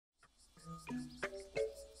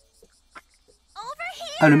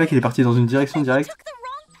Ah, le mec il est parti dans une direction directe.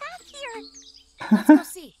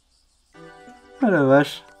 Ah la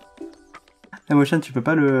vache. La MOWCHAN, tu peux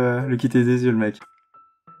pas le quitter des yeux, le mec.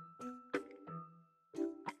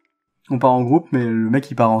 On part en groupe, mais le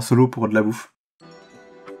mec il part en solo pour de la bouffe.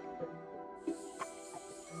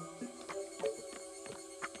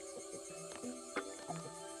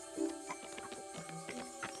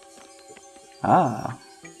 Ah.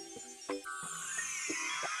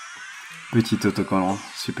 Petit autocollant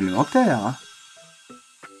supplémentaire.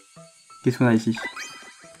 Qu'est-ce qu'on a ici?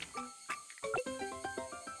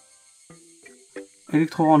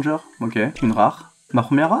 Electro Ranger, ok, une rare. Ma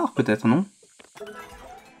première rare peut-être, non?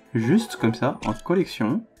 Juste comme ça, en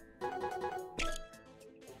collection.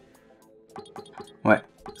 Ouais,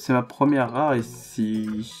 c'est ma première rare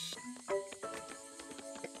ici.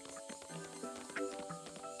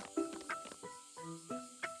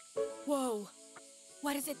 Whoa,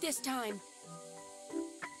 what is it this time?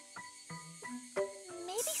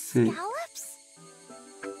 C'est...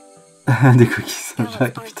 Des cookies,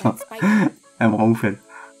 Jack, putain. Elle me rend ouf, elle.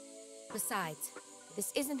 Besides,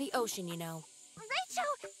 this isn't the ocean, you know.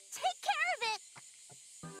 RECHERCHE, take care of it.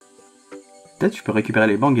 Peut-être tu peux récupérer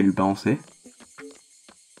les bangs et lui balancer.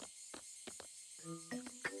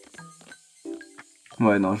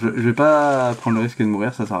 Ouais, non, je vais pas prendre le risque de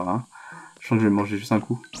mourir, ça sert à rien. Je sens que je vais manger juste un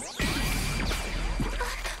coup.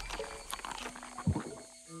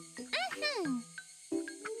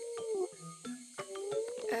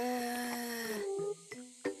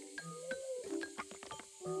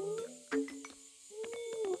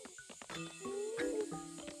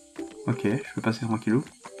 Ok, je peux passer tranquillou.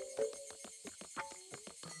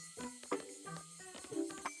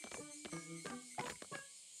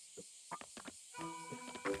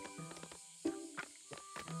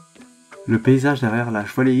 Le paysage derrière là,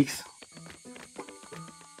 je vois les X.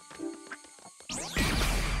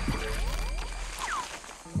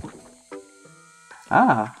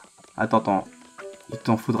 Ah! Attends. Il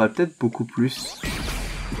t'en faudrait peut-être beaucoup plus.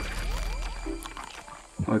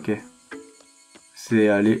 Ok.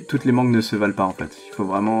 Toutes les mangues ne se valent pas en fait. Il faut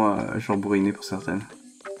vraiment genre bourriner pour certaines.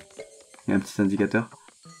 Il y a un petit indicateur.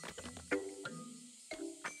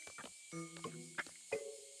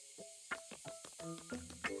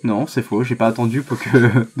 Non, c'est faux. J'ai pas attendu pour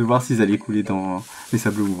de voir s'ils allaient couler dans les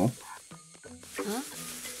sables mouvants.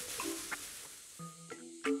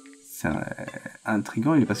 C'est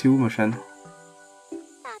intriguant. Il est passé où, MOWCHAN?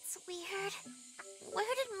 That's weird.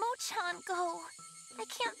 Where did MOWCHAN go? I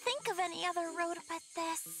can't think of any other road but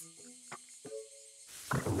this.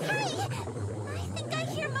 Hey! I think I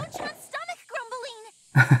hear MOWCHAN's stomach grumbling.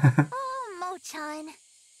 Oh, MOWCHAN.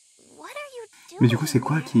 What are you doing? Mais du coup, c'est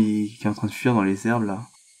quoi qui est en train de fuir dans les herbes, là?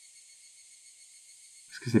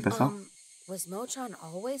 Est-ce que c'est pas ça? Was MOWCHAN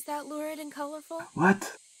always that lurid and colorful?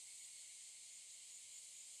 What?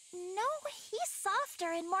 No, he's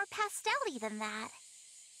softer and more pastel-y than that.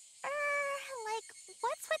 Like,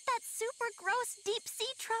 what's with that super gross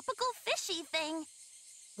deep-sea tropical fishy thing?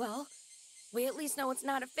 Well, we at least know it's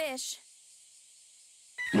not a fish.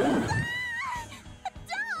 Ah! A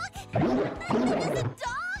dog! That is a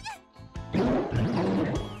dog?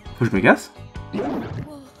 Faut que je me casse?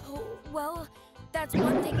 Well, that's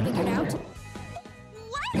one thing figured out.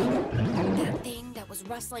 What? That thing that was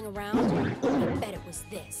rustling around, I bet it was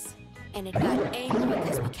this. And it got angry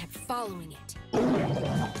because we kept following it.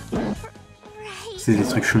 C'est des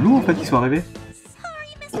trucs chelous en fait qui sont arrivés.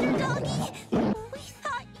 Sorry, Mr. Doggy. We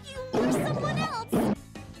thought you were someone else.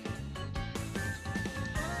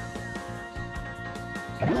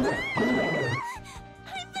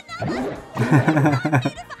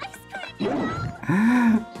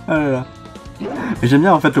 Oh là là. J'aime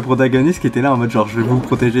bien en fait le protagoniste qui était là en mode genre je vais vous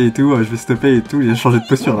protéger et tout, je vais stopper et tout, il a changé de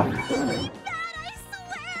posture là.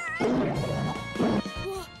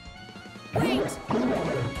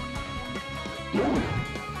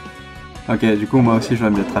 Ok, du coup moi aussi je vais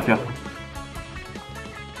me mettre à faire.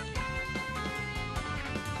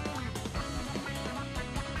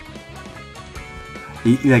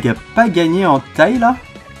 Et il a pas gagné en taille là?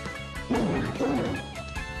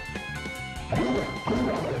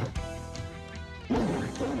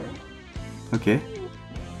 Ok.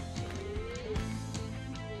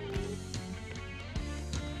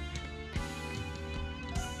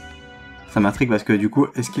 Ça m'intrigue parce que du coup,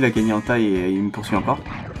 est-ce qu'il a gagné en taille et il me poursuit encore?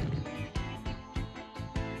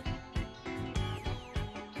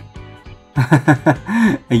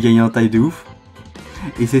 Il gagne en taille de ouf.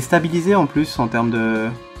 Et c'est stabilisé en plus en termes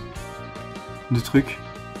de trucs.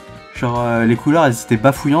 Genre les couleurs elles étaient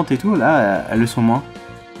bafouillantes et tout, là elles le sont moins.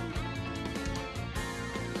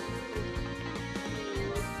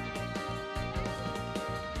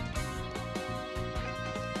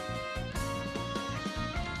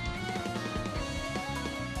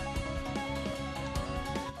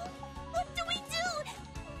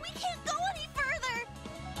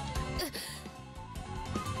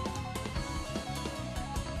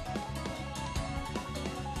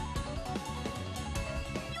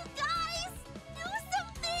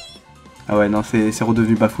 Ah ouais, non, c'est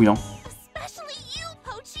redevenu bafouillant. Especially you,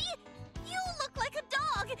 Pochi. You look like a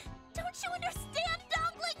dog. Don't you understand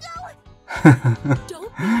dog lingo? Don't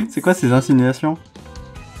be C'est quoi ces insinuations?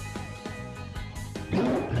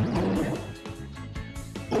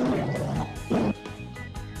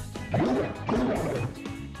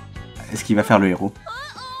 Est-ce qu'il va faire le héros?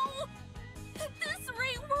 Uh-oh. At this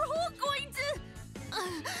rate, we're all going to...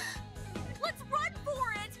 let's run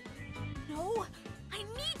for it. No, I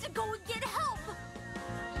need to go and get help.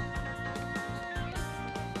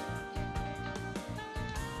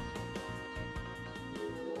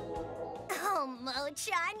 Oh,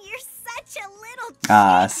 Mowchan, you're such a little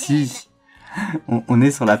Ah chicken. si, on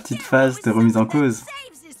est sur la petite phase de remise en cause.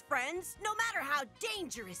 Saves his friends, no matter how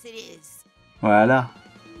dangerous it is. Voilà.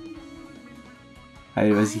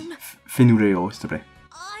 Allez, vas-y, fais-nous le héros, s'il te plaît.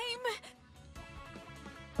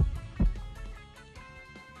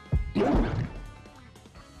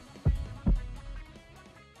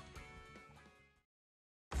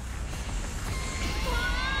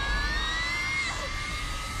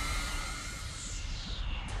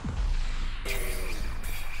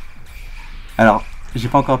 Alors, j'ai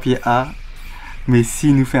pas encore pied A, mais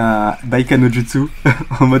s'il nous fait un Baika no Jutsu,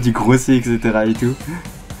 en mode du grossier, etc. et tout.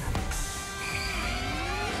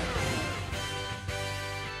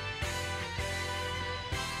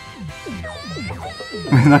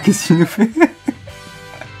 Mais non, qu'est-ce qu'il nous fait?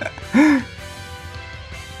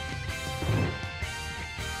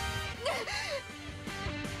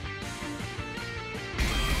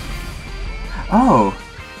 Oh!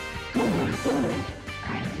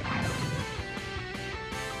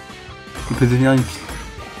 On peut devenir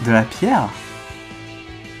de la pierre?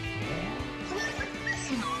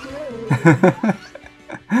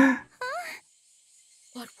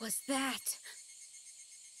 What was that?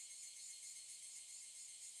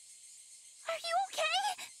 Are you okay?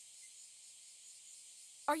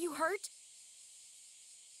 Are you hurt?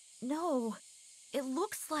 No, it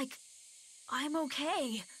looks like I'm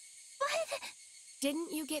okay. But...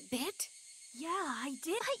 Didn't you get bit? Yeah, I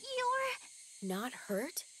did. But you're... Not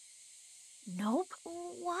hurt? Nope,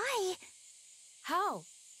 Why? How?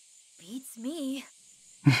 beats me.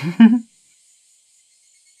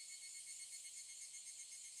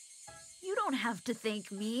 You don't have to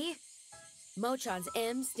thank me. Mowchan's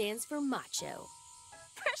M stands for macho.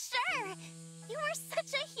 For sure. You are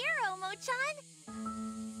such a hero, Mowchan.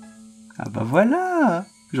 Ah bah voilà!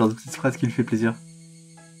 Genre de petite phrase qui lui fait plaisir.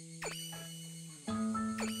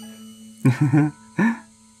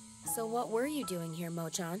 So what were you doing here,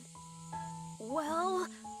 Mowchan? Well,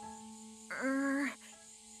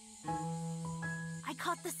 I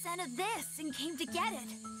caught the scent of this and came to get it.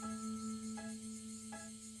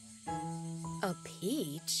 A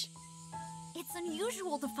peach? It's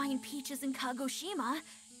unusual to find peaches in Kagoshima.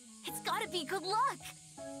 It's gotta be good luck.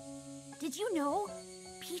 Did you know?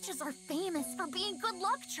 Peaches are famous for being good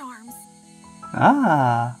luck charms.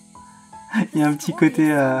 Ah! Il y a un petit côté...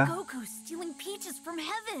 Goku stealing peaches from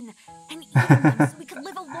heaven and eating them so we could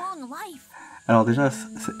live a long life. Alors déjà,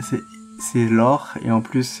 c'est l'or, et en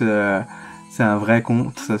plus, c'est un vrai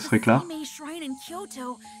conte, ce truc-là.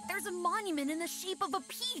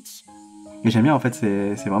 Et j'aime bien, en fait,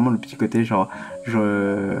 c'est vraiment le petit côté, genre,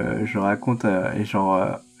 je raconte, et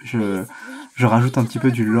genre, je rajoute un petit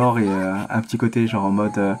peu du lore, et un petit côté, genre, en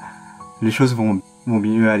mode, les choses vont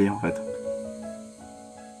mieux aller, en fait.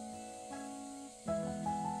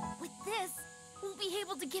 With this, we'll be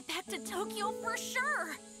able to get back to Tokyo for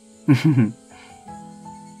sure.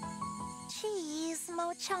 Jeez,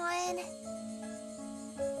 Mowchan.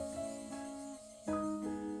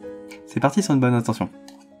 C'est parti sur une bonne intention.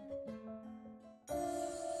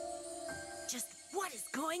 Just what is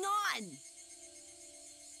going on?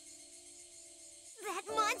 That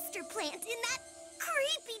monster plant in that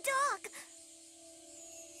creepy dog.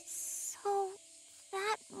 So,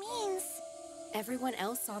 that means... Everyone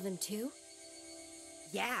else saw them too?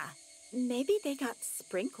 Yeah, Maybe they got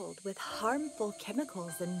sprinkled with harmful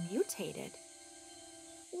chemicals and mutated.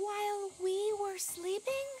 while we were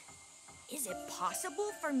sleeping? Is it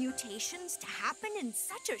possible for mutations to happen in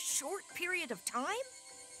such a short period of time?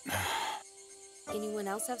 Anyone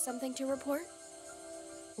else have something to report?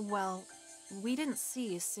 Well, we didn't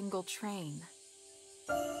see a single train.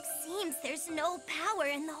 Seems there's no power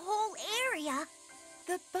in the whole area.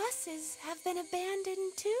 The buses have been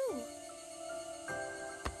abandoned too.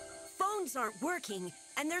 Phones aren't working,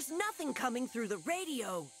 and there's nothing coming through the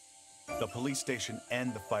radio. The police station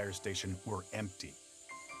and the fire station were empty.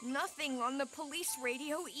 Nothing on the police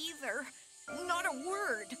radio either. Not a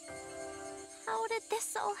word. How did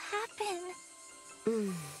this all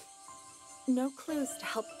happen? No clues to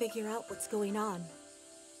help figure out what's going on.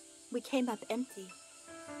 We came up empty.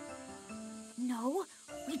 No,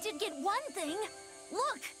 we did get one thing.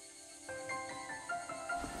 Look!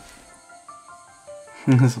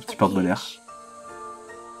 Son petit porte-bonheur.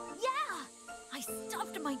 Yeah! I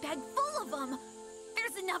stuffed my bag full of them.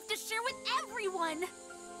 There's enough to share with everyone.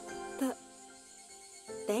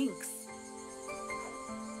 Thanks.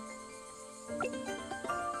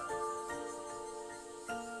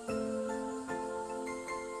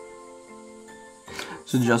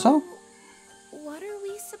 C'est déjà ça? What are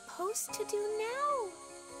we supposed to do now?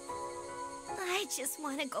 I just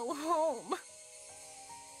want to go home.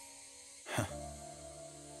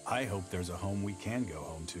 I hope there's a home we can go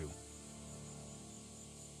home to.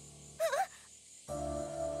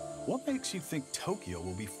 What makes you think Tokyo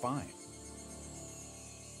will be fine?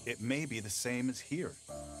 It may be the same as here.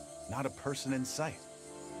 Not a person in sight.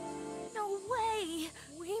 No way!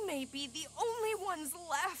 We may be the only ones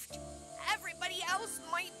left. Everybody else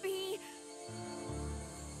might be.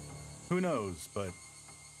 Who knows, but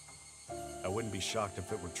I wouldn't be shocked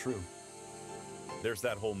if it were true. There's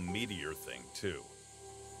that whole meteor thing, too.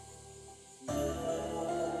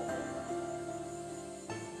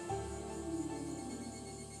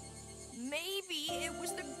 Maybe it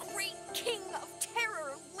was the Great King of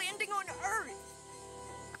Terror landing on Earth.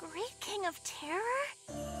 Great King of Terror?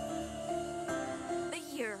 The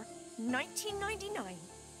year 1999,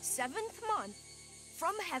 7th month.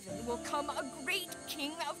 From heaven will come a great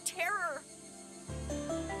King of Terror.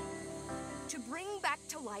 To bring back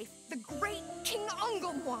to life the great King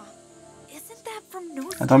Angelmoi. Isn't that from No?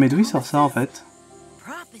 Attends, mais d'où il sort ça en fait?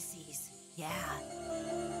 Prophecies. Yeah.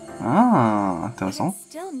 Ah, intéressant. It's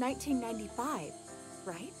still 1995,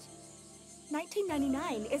 right?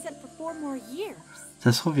 1999 isn't for 4 more years.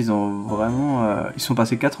 Ça se trouve, ils ont vraiment... ils sont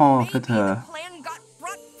passés 4 ans en fait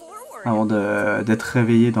avant d'être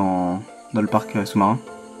réveillés dans le parc sous-marin.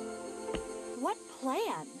 What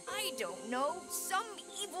plan? I don't know. Some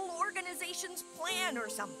evil organization's plan or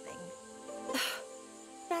something.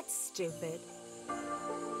 That's stupid.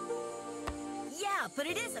 Yeah, but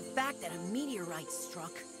it is a fact that a meteorite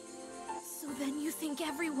struck. So then you think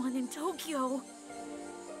everyone in Tokyo...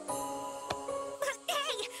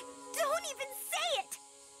 Hey! Don't even say it!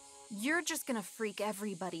 You're just gonna freak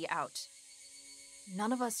everybody out.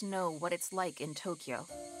 None of us know what it's like in Tokyo.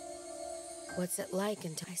 What's it like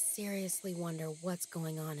until I seriously wonder what's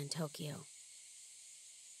going on in Tokyo?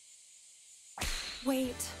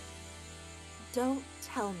 Wait. Don't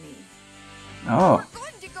tell me. Oh. We're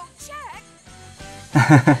going to go check.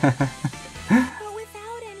 But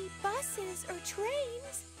without any buses or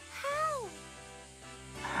trains, how?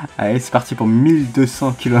 Allez, c'est parti pour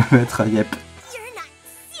 1200 km, yep. You're not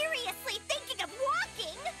seriously thinking of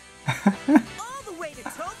walking? All the way to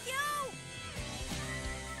Tokyo?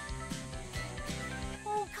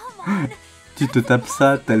 Oh, come on. Tu te tapes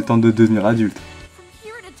ça, t'as le temps de devenir adulte. From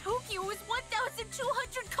here to Tokyo is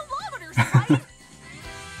 1,200 kilometers, right?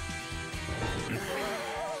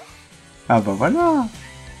 Ah bah voilà.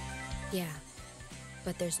 Yeah,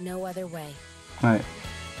 but there's no other way. Ouais.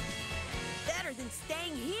 Better than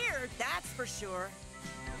staying here, that's for sure.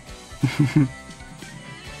 Kansai!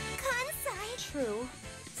 True.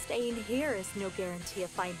 Staying here is no guarantee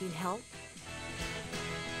of finding help.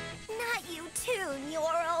 Not you too,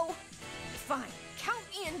 Nyoro. Fine. Count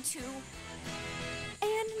me in 2.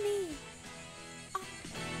 And me.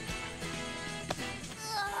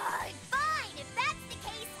 Fine, if that's the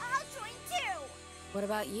case, I'll join too. What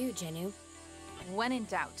about you, Jenu? When in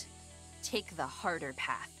doubt, take the harder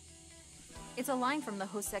path. It's a line from the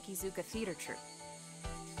Hosekizuka theater troupe.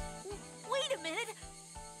 Wait a minute.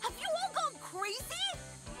 Have you all gone crazy?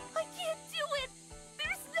 I can't do it.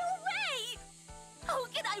 There's no way. How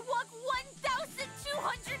can I walk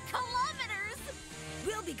 1,200 kilometers?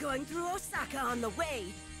 We'll be going through Osaka on the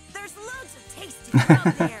way. There's loads of tasty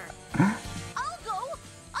out there. I'll go.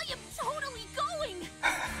 I am totally going.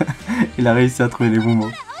 Il a réussi à trouver les bons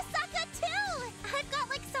mots. Go to Osaka too. I've got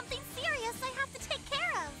like something serious I have to take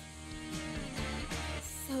care of.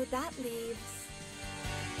 So that leaves...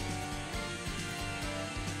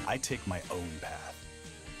 I take my own path.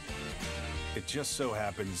 It just so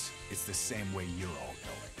happens it's the same way you're all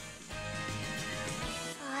going.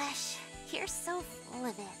 Gosh, you're so full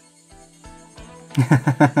of it.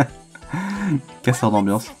 Casseur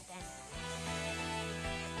d'ambiance.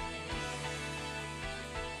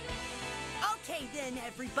 Okay then,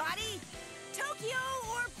 everybody. Tokyo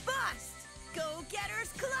or bust.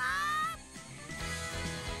 Go-Getters Club!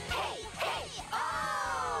 Hey, hey,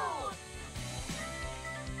 Oh!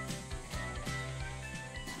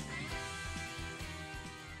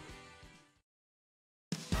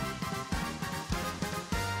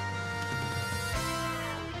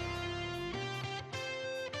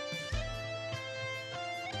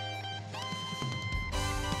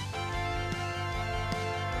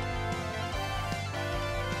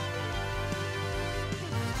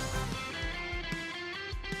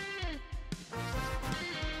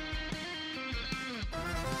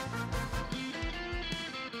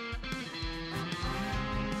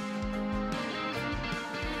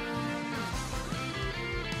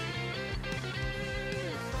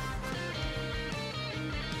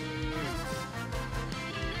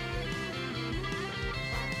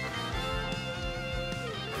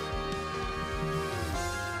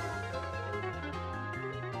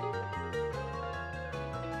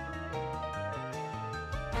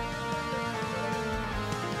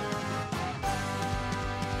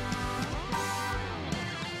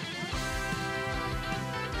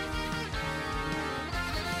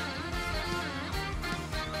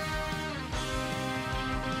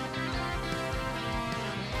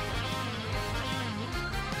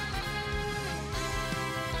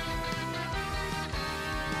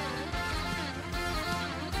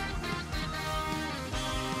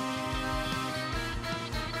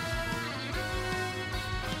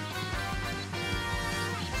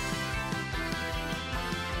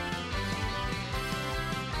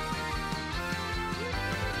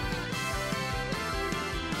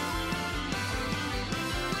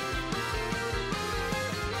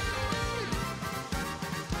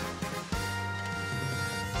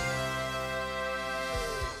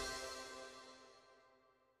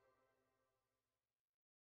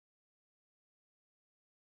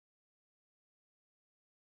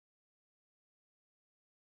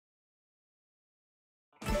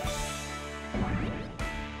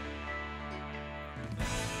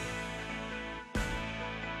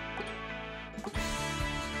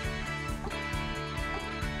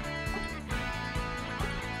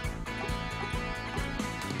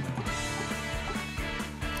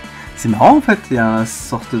 C'est marrant en fait, il y a une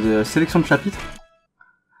sorte de sélection de chapitres.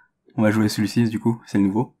 On va jouer celui-ci du coup, c'est le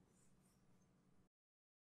nouveau.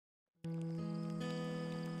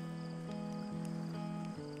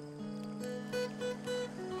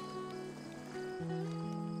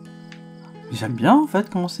 J'aime bien en fait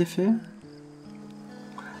comment c'est fait.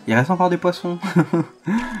 Il reste encore des poissons.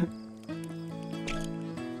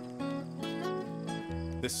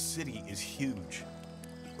 The city is huge,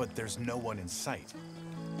 but there's no one in sight.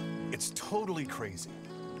 It's totally crazy.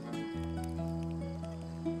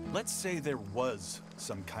 Let's say there was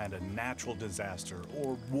some kind of natural disaster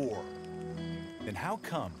or war. Then how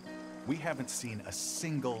come we haven't seen a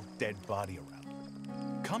single dead body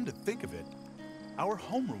around? Come to think of it, our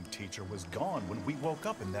homeroom teacher was gone when we woke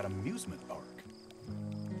up in that amusement park.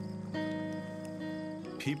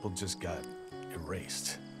 People just got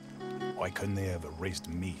erased. Why couldn't they have erased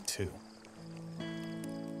me too?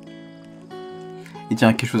 Il tient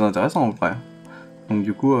à quelque chose d'intéressant en vrai. Donc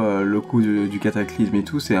du coup, le coup du cataclysme et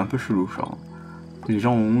tout, c'est un peu chelou, genre. Les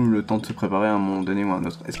gens ont eu le temps de se préparer à un moment donné ou à un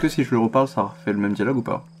autre. Est-ce que si je le reparle, ça refait le même dialogue ou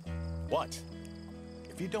pas? What?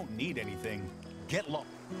 If you don't need anything, get lost.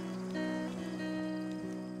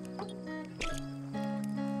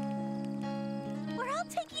 We're all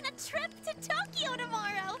taking a trip to Tokyo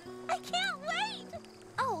tomorrow. I can't wait.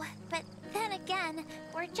 Oh, but then again,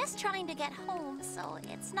 we're just trying to get home, so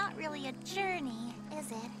it's not really a journey,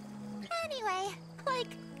 is it? Anyway, like,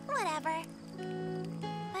 whatever.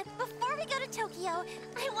 But before we go to Tokyo,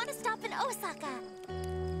 I want to stop in Osaka.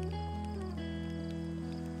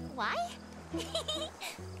 Why?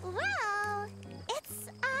 Well, it's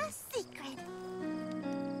a secret.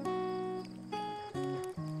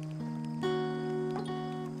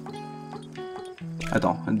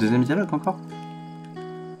 Attends, un deuxième dialogue encore?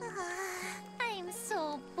 I'm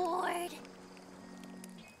so bored.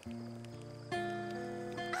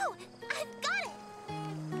 Oh, I've got it!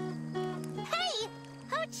 Hey,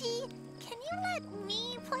 Hochi, can you let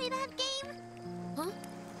me play that game? Huh?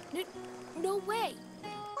 No way.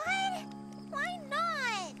 What? Why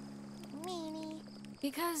not? Meanie.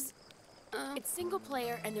 Because it's single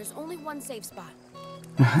player and there's only one safe spot.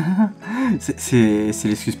 C'est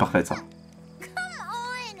l'excuse parfaite ça. Come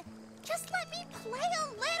on! Just let me play a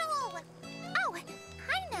little! Oh,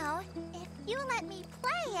 I know. If you let me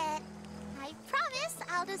play it, I promise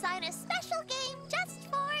I'll design a special game just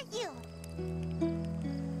for you.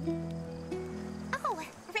 Oh,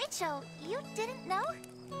 Rachel, you didn't know?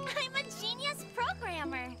 I'm a genius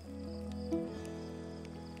programmer.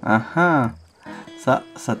 Ah ah.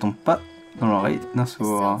 Ça tombe pas dans l'oreille d'un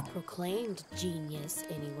sourd. Self-proclaimed genius,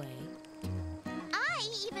 anyway. I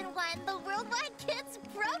even won the Worldwide Kids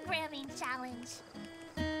Programming Challenge.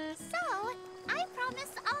 So, I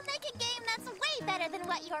promise I'll make a game that's way better than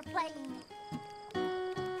what you're playing.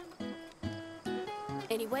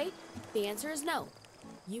 Anyway, the answer is no.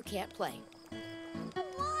 You can't play.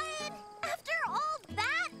 What? After all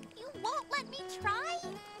that, you won't let me try?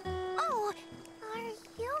 Oh, are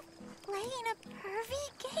you playing a pervy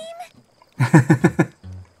game?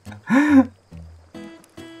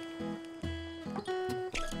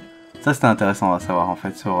 Ça c'était intéressant à savoir en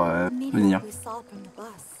fait sur venir. We saw it from the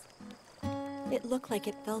bus. It looked like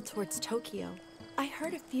it fell towards Tokyo. I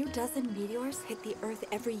heard a few dozen meteors hit the Earth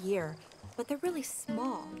every year, but they're really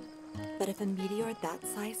small. But if a meteor that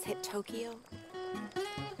size hit Tokyo...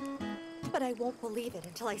 But I won't believe it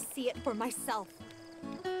until I see it for myself.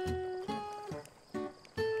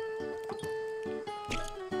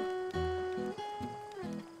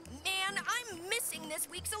 Man, I'm missing this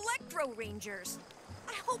week's Electro Rangers.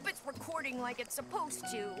 I hope it's recording like it's supposed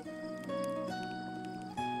to.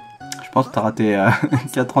 Je pense que t'as raté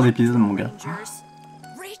 4 ans d'épisode mon gars. Rangers.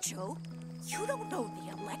 Rachel, you don't know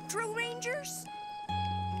the Electro Rangers?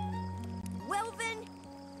 Well then,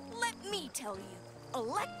 let me tell you.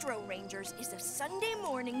 Electro Rangers is a Sunday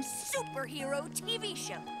morning superhero TV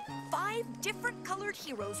show. 5 different colored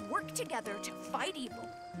heroes work together to fight evil.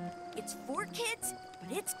 It's for kids,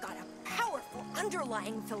 but it's got a powerful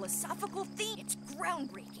underlying philosophical theme. It's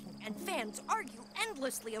groundbreaking, and fans argue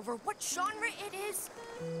endlessly over what genre it is.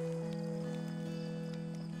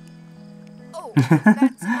 Oh,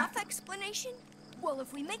 that's enough explanation? Well,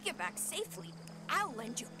 if we make it back safely, I'll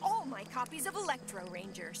lend you all my copies of Electro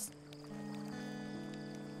Rangers.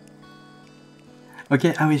 Ok,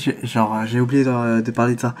 ah oui, j'ai oublié de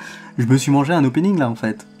parler de ça. Je me suis mangé un opening là en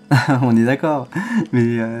fait. On est d'accord.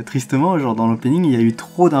 Mais tristement, genre dans l'opening, il y a eu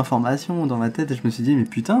trop d'informations dans ma tête et je me suis dit, mais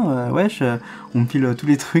putain, wesh, on me file tous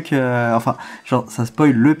les trucs. Enfin, genre, ça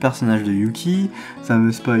spoil le personnage de Yuki, ça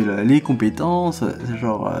me spoil les compétences.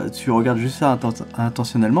 Genre, tu regardes juste ça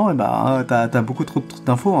intentionnellement, et bah, t'as beaucoup trop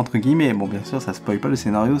d'infos, entre guillemets. Bon, bien sûr, ça spoil pas le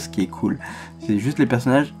scénario, ce qui est cool. C'est juste les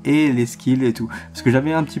personnages et les skills et tout. Parce que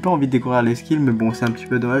j'avais un petit peu envie de découvrir les skills, mais bon, c'est un petit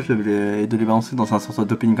peu dommage de les balancer dans un sort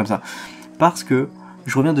d'opening comme ça. Parce que,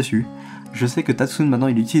 je reviens dessus, je sais que Tatsune maintenant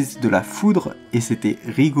il utilise de la foudre et c'était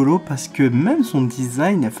rigolo parce que même son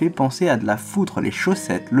design a fait penser à de la foudre, les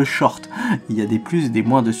chaussettes, le short, il y a des plus, des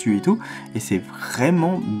moins dessus et tout, et c'est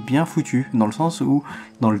vraiment bien foutu dans le sens où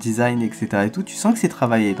dans le design etc et tout, tu sens que c'est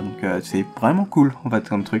travaillé, donc c'est vraiment cool en fait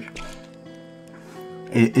comme truc.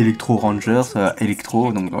 Et Electro Rangers,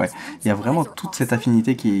 Electro, donc ouais, il y a vraiment toute cette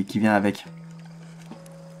affinité qui vient avec.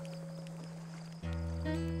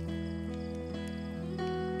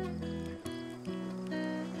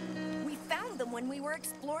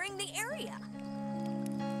 Exploring the area.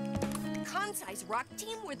 The Kansai's rock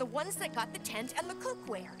team were the ones that got the tent and the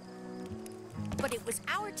cookware. But it was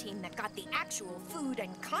our team that got the actual food and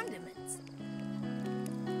condiments.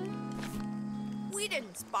 We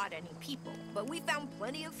didn't spot any people, but we found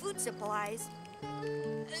plenty of food supplies.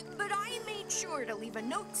 But I made sure to leave a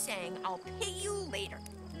note saying I'll pay you later.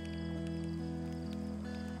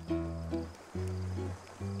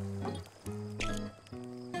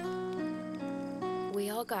 We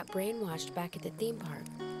all got brainwashed back at the theme park,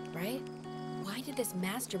 right? Why did this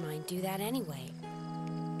mastermind do that anyway?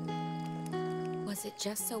 Was it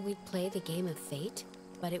just so we'd play the game of fate?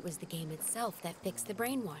 But it was the game itself that fixed the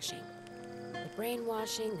brainwashing. The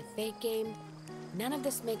brainwashing, the fate game, none of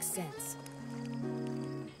this makes sense.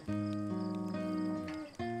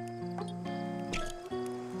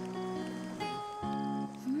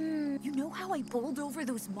 You know how I bowled over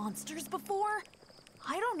those monsters before?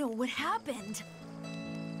 I don't know what happened.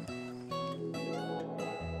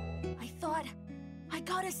 I thought, I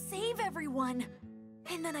gotta save everyone.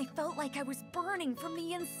 And then I felt like I was burning from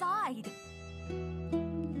the inside.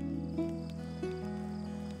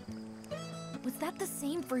 Was that the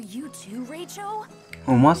same for you too, Rachel?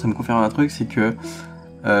 Au moins, ça me confirme un truc, c'est que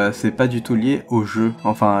c'est pas du tout lié au jeu.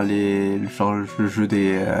 Enfin, genre le jeu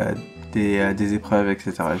des épreuves,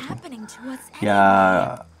 etc. Il y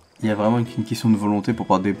a vraiment une question de volonté pour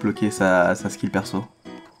pouvoir débloquer sa skill perso.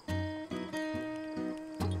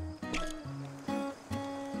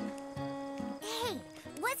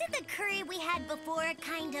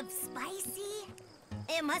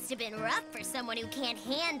 It must have been rough for someone who can't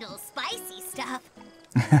handle spicy stuff.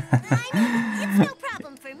 I mean, it's no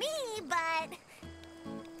problem for me, but...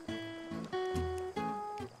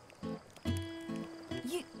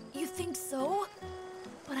 You think so?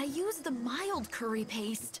 But I used the mild curry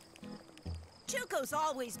paste. Tuco's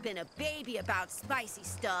always been a baby about spicy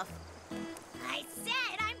stuff. I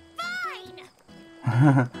said I'm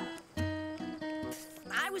fine!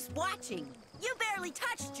 I was watching. You barely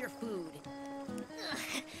touched your food.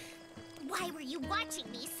 Ugh. Why were you watching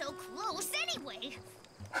me so close anyway?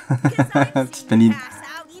 Because I've seen you pass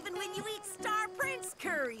out even when you eat Star Prince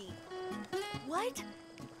curry. What?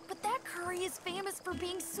 But that curry is famous for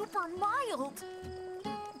being super mild.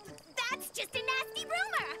 That's just a nasty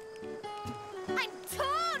rumor. I'm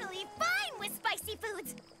totally fine with spicy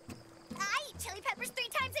foods. I eat chili peppers 3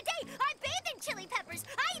 times a day. I bathe in chili peppers.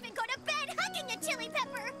 I even go to bed hugging a chili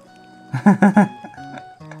pepper.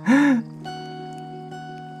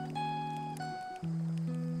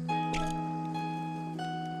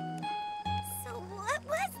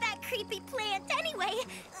 Creepy plant anyway.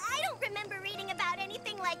 I don't remember reading about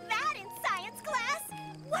anything like that in science class.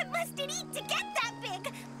 What must it eat to get that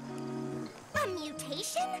big? A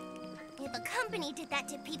mutation? If a company did that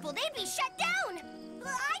to people, they'd be shut down.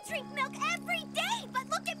 I drink milk every day, but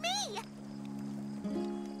look at me.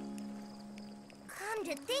 Come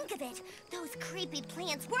to think of it, those creepy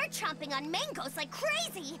plants were chomping on mangoes like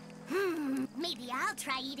crazy. Maybe I'll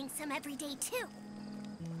try eating some every day too.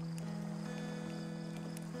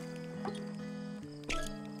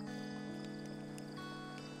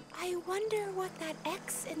 I wonder what that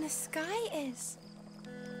X in the sky is.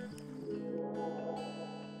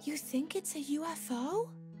 You think it's a UFO?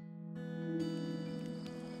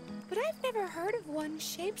 But I've never heard of one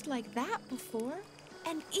shaped like that before.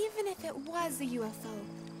 And even if it was a UFO,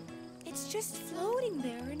 it's just floating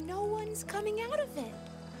there and no one's coming out of it.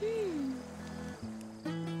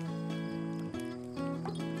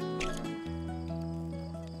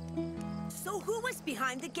 So who was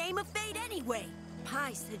behind the game of fate anyway?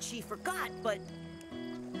 Pi said she forgot, but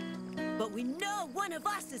we know one of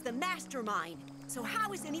us is the mastermind. So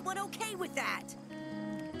how is anyone okay with that?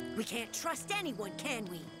 We can't trust anyone, can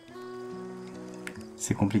we?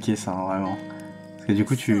 C'est compliqué ça, hein, vraiment. Parce que du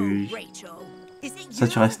coup, So, Rachel, is it soit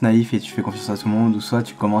tu you? restes naïf et tu fais confiance à tout le monde, ou soit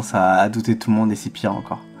tu commences à douter de tout le monde et c'est pire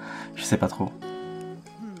encore. Je sais pas trop.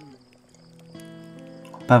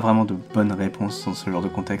 Pas vraiment de bonnes réponses dans ce genre de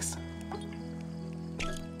contexte.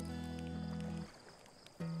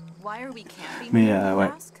 Mais ouais,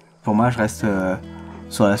 pour moi je reste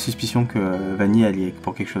sur la suspicion que Vanille elle y est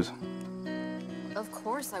pour quelque chose. Of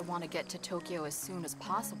course I want to get to Tokyo as soon as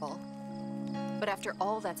possible. But after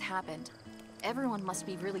all that's happened, everyone must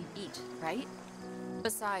be really beat, right?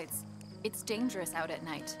 Besides, it's dangerous out at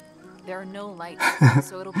night. There are no lights,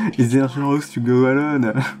 so it'll be It's dangerous to go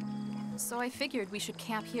alone. So I figured we should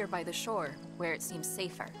camp here by the shore, where it seems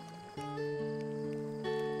safer.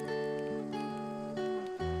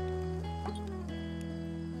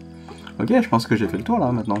 Ok, je pense que j'ai fait le tour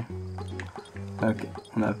là maintenant. Ok,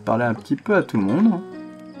 on a parlé un petit peu à tout le monde.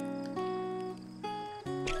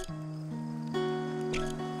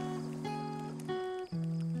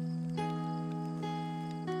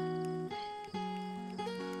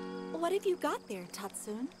 What have you got there,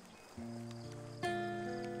 Tatsun?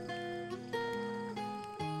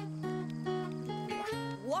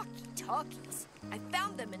 Walkie-talkies. I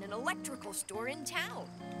found them in an electrical store in town.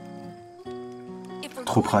 If we're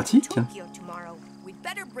Trop going pratique. to Tokyo tomorrow, we'd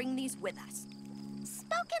better bring these with us.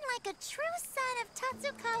 Spoken like a true son of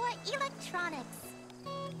Tatsukawa Electronics.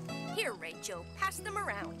 Here, Rachel, pass them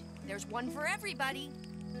around. There's one for everybody.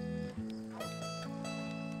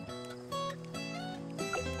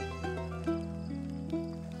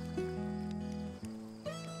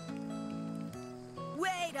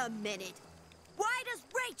 Wait a minute. Why does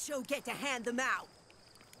Rachel get to hand them out?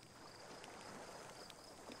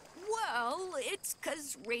 Well, it's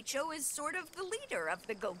 'cause Rachel is sort of the leader of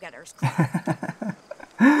the Go-Getters Club.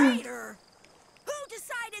 Leader? Who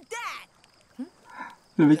decided that?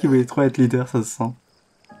 Le mec il voulait trop être leader, ça se sent.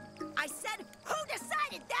 I said, who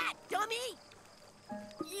decided that, dummy?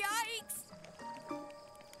 Yikes!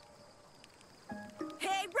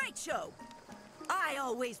 Hey, Rachel! I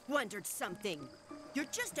always wondered something.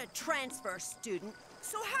 You're just a transfer student,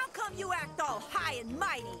 so how come you act all high and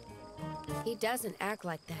mighty? He doesn't act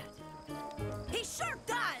like that. He sure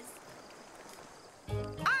does!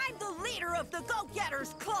 I'm the leader of the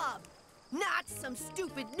Go-Getters Club, not some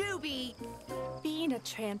stupid newbie. Being a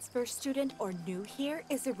transfer student or new here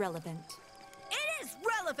is irrelevant. It is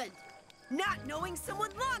relevant! Not knowing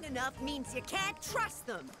someone long enough means you can't trust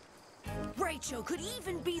them. Rachel could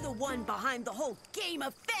even be the one behind the whole game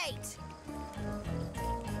of fate!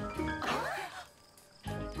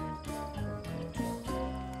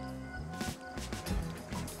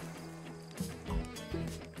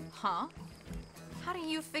 Huh? How do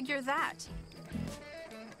you figure that?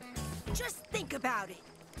 Just think about it.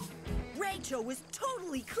 Rachel was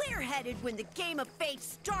totally clear-headed when the game of fate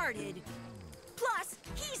started. Plus,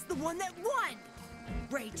 he's the one that won.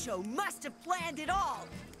 Rachel must have planned it all.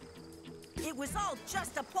 It was all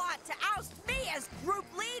just a plot to oust me as group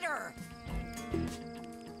leader.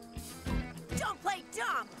 Don't play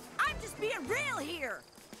dumb. I'm just being real here.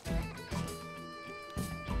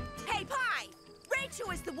 Hey, Pie!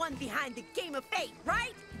 Rachel is the one behind the game of fate,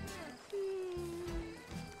 right?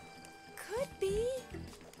 Could be.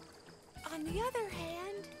 On the other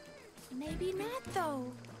hand, maybe not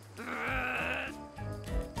though.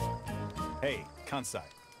 Hey, Kansai.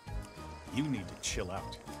 You need to chill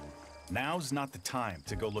out. Now's not the time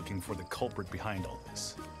to go looking for the culprit behind all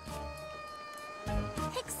this.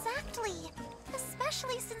 Exactly.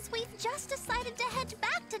 Especially since we've just decided to head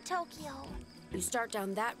back to Tokyo. You start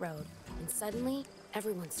down that road, and suddenly,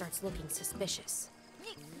 everyone starts looking suspicious.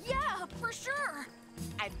 Yeah, for sure.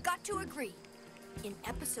 I've got to agree. In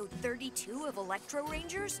episode 32 of Electro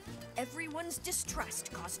Rangers, everyone's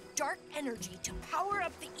distrust caused dark energy to power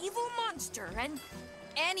up the evil monster and...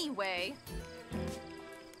 Anyway,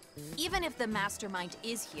 even if the mastermind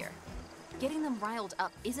is here, getting them riled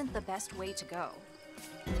up isn't the best way to go.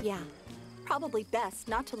 Yeah, probably best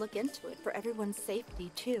not to look into it for everyone's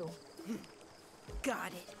safety, too.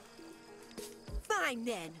 Got it. Fine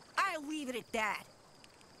then, I'll leave it at that.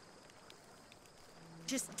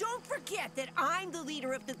 Just don't forget that I'm the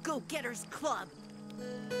leader of the Go-Getters Club.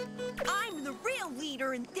 I'm the real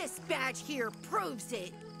leader and this badge here proves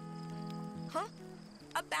it. Huh?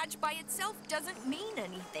 A badge by itself doesn't mean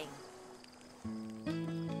anything.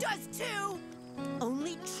 Does too!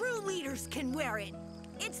 Only true leaders can wear it.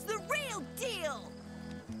 It's the real deal!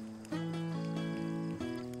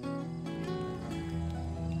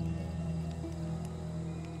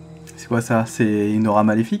 C'est quoi ça? C'est une aura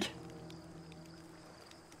maléfique?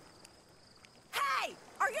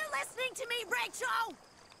 listening to me, Rachel?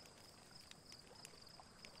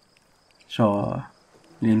 Genre,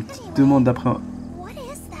 il y a une petite demande d'après... What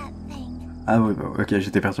is that thing? Ah oui, bah, ok,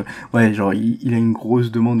 j'étais perdu. Ouais, genre, il a une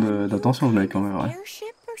grosse demande d'attention, le mec, quand même, ouais.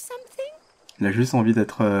 Airship or something? Il a juste envie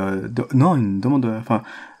d'être... Non, une demande... Enfin,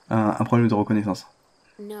 un problème de reconnaissance.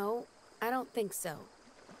 No, I don't think so.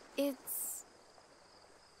 It's...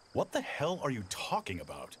 What the hell are you talking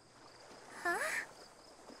about? Huh?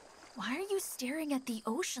 Why are you staring at the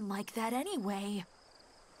ocean like that anyway?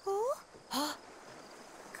 Who?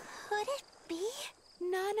 Could it be?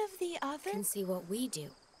 None of the others? Can see what we do.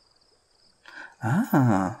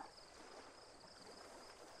 Ah.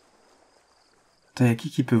 Attends, y'a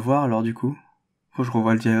qui peut voir, alors, du coup? Faut que je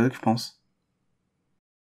revoie le dialogue, je pense.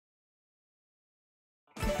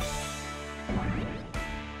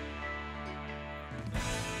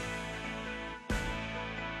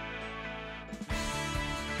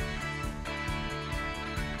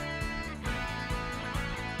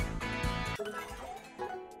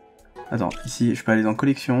 Attends, ici, je peux aller dans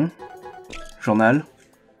collection, journal.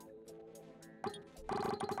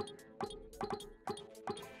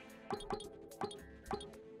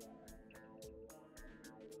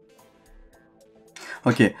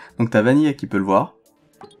 Ok, donc t'as Vanilla qui peut le voir.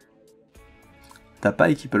 T'as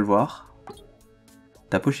Paille qui peut le voir.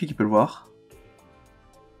 T'as Pochi qui peut le voir.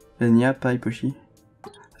 Vanilla, Paille, Pochi.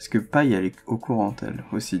 Parce que Paille, elle est au courant, elle,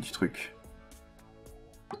 aussi, du truc.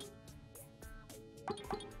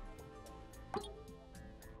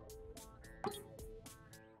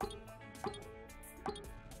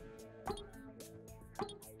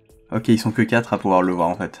 Ok, ils sont que 4 à pouvoir le voir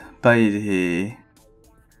en fait. Paille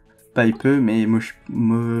peut, mais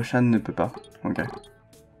MOWCHAN ne peut pas. Ok.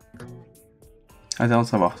 Intéressant de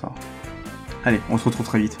savoir ça. Allez, on se retrouve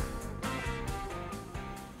très vite.